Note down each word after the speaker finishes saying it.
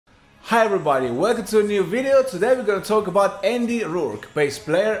Hi everybody, welcome to a new video. Today we're going to talk about Andy Rourke, bass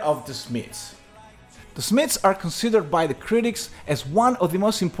player of The Smiths. The Smiths are considered by the critics as one of the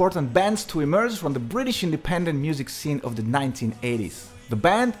most important bands to emerge from the British independent music scene of the 1980s. The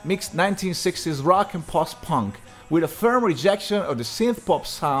band mixed 1960s rock and post-punk with a firm rejection of the synth-pop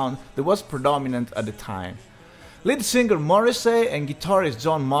sound that was predominant at the time. Lead singer Morrissey and guitarist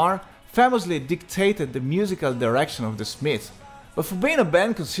John Marr famously dictated the musical direction of The Smiths. But for being a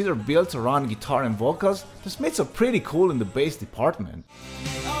band considered built around guitar and vocals, The Smiths are pretty cool in the bass department.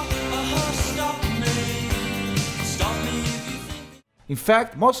 In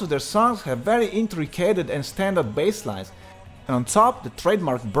fact, most of their songs have very intricate and standard bass lines, and on top, the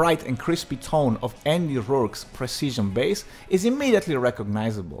trademark bright and crispy tone of Andy Rourke's precision bass is immediately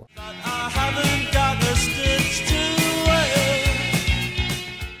recognizable.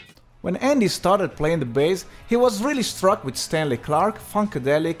 When Andy started playing the bass, he was really struck with Stanley Clarke,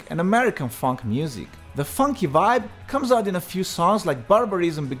 funkadelic and American funk music. The funky vibe comes out in a few songs like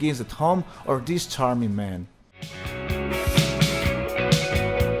Barbarism Begins at Home or This Charming Man.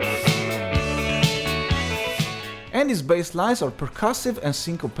 Andy's bass lines are percussive and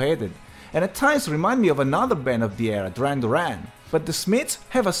syncopated, and at times remind me of another band of the era, Duran Duran. But the Smiths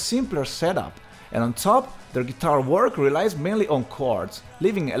have a simpler setup, and on top, their guitar work relies mainly on chords,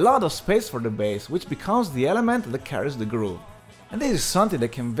 leaving a lot of space for the bass, which becomes the element that carries the groove. And this is something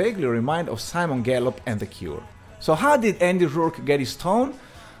that can vaguely remind of Simon Gallup and The Cure. So how did Andy Rourke get his tone?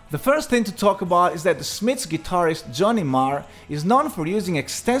 The first thing to talk about is that the Smiths guitarist Johnny Marr is known for using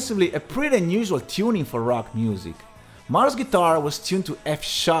extensively a pretty unusual tuning for rock music. Marr's guitar was tuned to F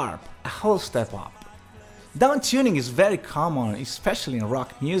sharp, a whole step up. Down tuning is very common, especially in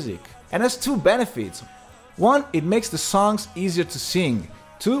rock music, and has two benefits. One, it makes the songs easier to sing.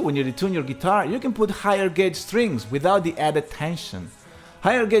 Two, when you detune your guitar, you can put higher gauge strings without the added tension.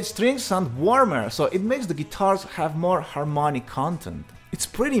 Higher gauge strings sound warmer, so it makes the guitars have more harmonic content. It's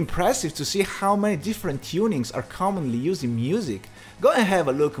pretty impressive to see how many different tunings are commonly used in music. Go and have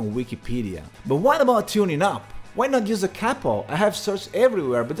a look on Wikipedia. But what about tuning up? Why not use a capo? I have searched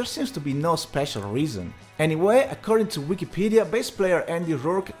everywhere, but there seems to be no special reason. Anyway, according to Wikipedia, bass player Andy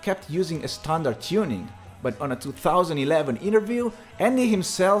Rourke kept using a standard tuning. But on a 2011 interview, Andy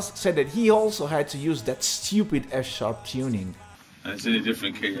himself said that he also had to use that stupid F-sharp tuning. And it's in a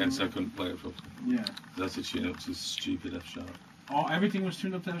different key, and so I couldn't play it properly. Yeah. That's a tune up to stupid F-sharp. Oh, everything was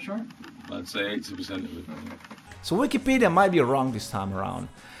tuned up to F-sharp? I'd say 80% of it. So Wikipedia might be wrong this time around.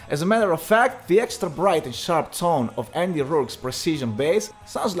 As a matter of fact, the extra bright and sharp tone of Andy Rourke's precision bass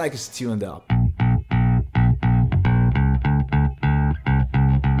sounds like it's tuned up.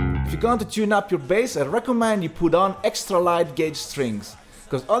 If you're going to tune up your bass, I recommend you put on extra light gauge strings,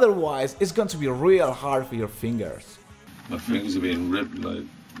 because otherwise it's going to be real hard for your fingers. My fingers are being ripped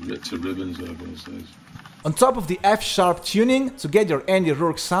to ribbons over those days. On top of the F-sharp tuning, to get your Andy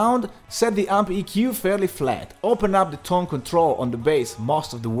Rourke sound, set the amp EQ fairly flat, open up the tone control on the bass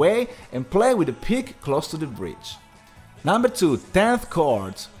most of the way and play with the pick close to the bridge. Number 2. 10th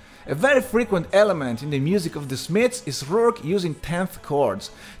chords. A very frequent element in the music of the Smiths is Rourke using 10th chords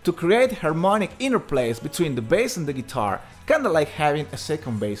to create harmonic interplays between the bass and the guitar, kinda like having a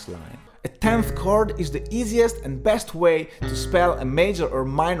second bass line. A 10th chord is the easiest and best way to spell a major or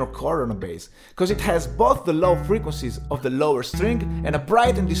minor chord on a bass, because it has both the low frequencies of the lower string and a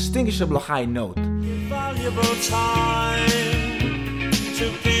bright and distinguishable high note. Valuable time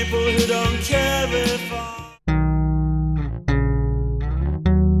to people who don't care if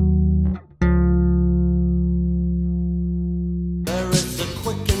there is a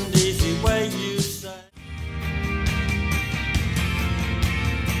quick and easy way, you say.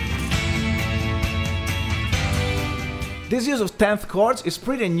 This use of 10th chords is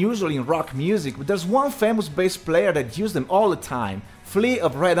pretty unusual in rock music, but there's one famous bass player that used them all the time, Flea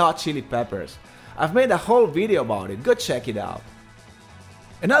of Red Hot Chili Peppers. I've made a whole video about it, go check it out.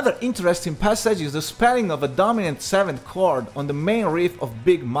 Another interesting passage is the spelling of a dominant 7th chord on the main riff of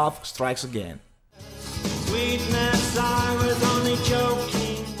Big Mouth Strikes Again. Sweetness, I was only joking.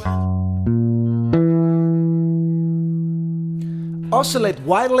 Oscillate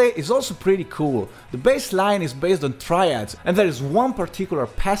Wildly is also pretty cool. The bass line is based on triads, and there is one particular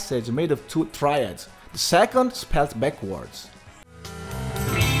passage made of two triads, the second spelled backwards.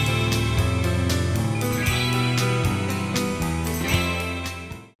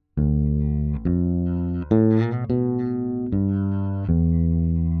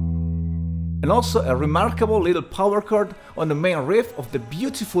 And also a remarkable little power chord on the main riff of the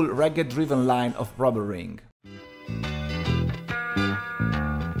beautiful reggae-driven line of Rubber Ring.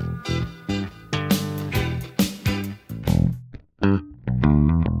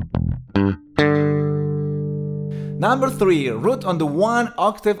 Number 3. Root on the 1,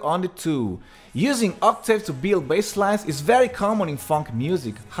 octave on the 2. Using octave to build bass lines is very common in funk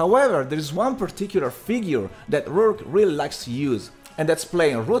music. However, there is one particular figure that Rourke really likes to use, and that's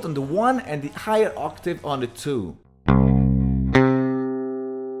playing root on the 1 and the higher octave on the 2. I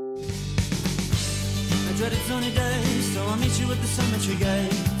dreaded sunny days, so I'll meet you at the cemetery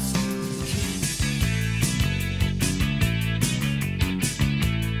gates.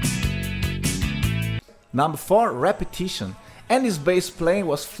 Number 4. Repetition. Andy's bass playing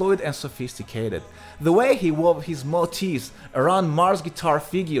was fluid and sophisticated. The way he wove his motifs around Mars guitar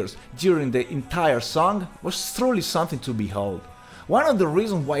figures during the entire song was truly something to behold. One of the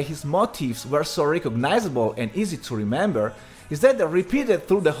reasons why his motifs were so recognizable and easy to remember is that they're repeated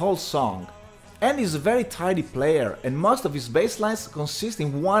through the whole song. Andy is a very tidy player, and most of his bass lines consist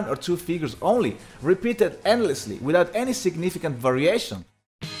in 1 or 2 figures only, repeated endlessly without any significant variation.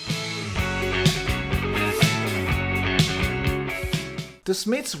 The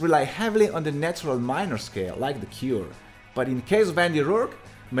Smiths rely heavily on the natural minor scale, like The Cure, but in the case of Andy Rourke,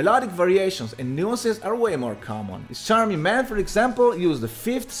 melodic variations and nuances are way more common. His charming man, for example, used the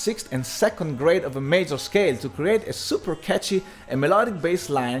 5th, 6th and 2nd grade of a major scale to create a super catchy and melodic bass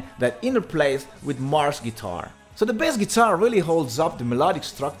line that interplays with Mars guitar. So the bass guitar really holds up the melodic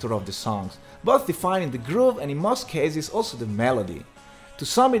structure of the songs, both defining the groove and in most cases also the melody. To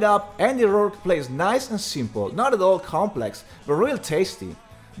sum it up, Andy Rourke plays nice and simple, not at all complex, but real tasty.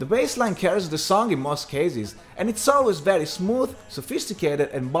 The bass line carries the song in most cases, and it's always very smooth, sophisticated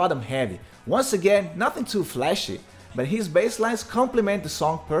and bottom heavy. Once again, nothing too flashy, but his bass lines complement the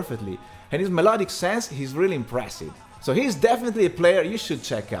song perfectly, and his melodic sense is really impressive. So he's definitely a player you should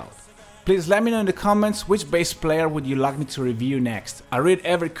check out. Please let me know in the comments which bass player would you like me to review next. I read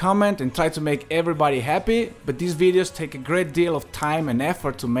every comment and try to make everybody happy, but these videos take a great deal of time and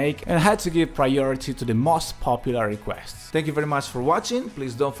effort to make, and I had to give priority to the most popular requests. Thank you very much for watching.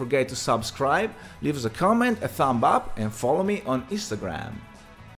 Please don't forget to subscribe, leave us a comment, a thumb up and follow me on Instagram.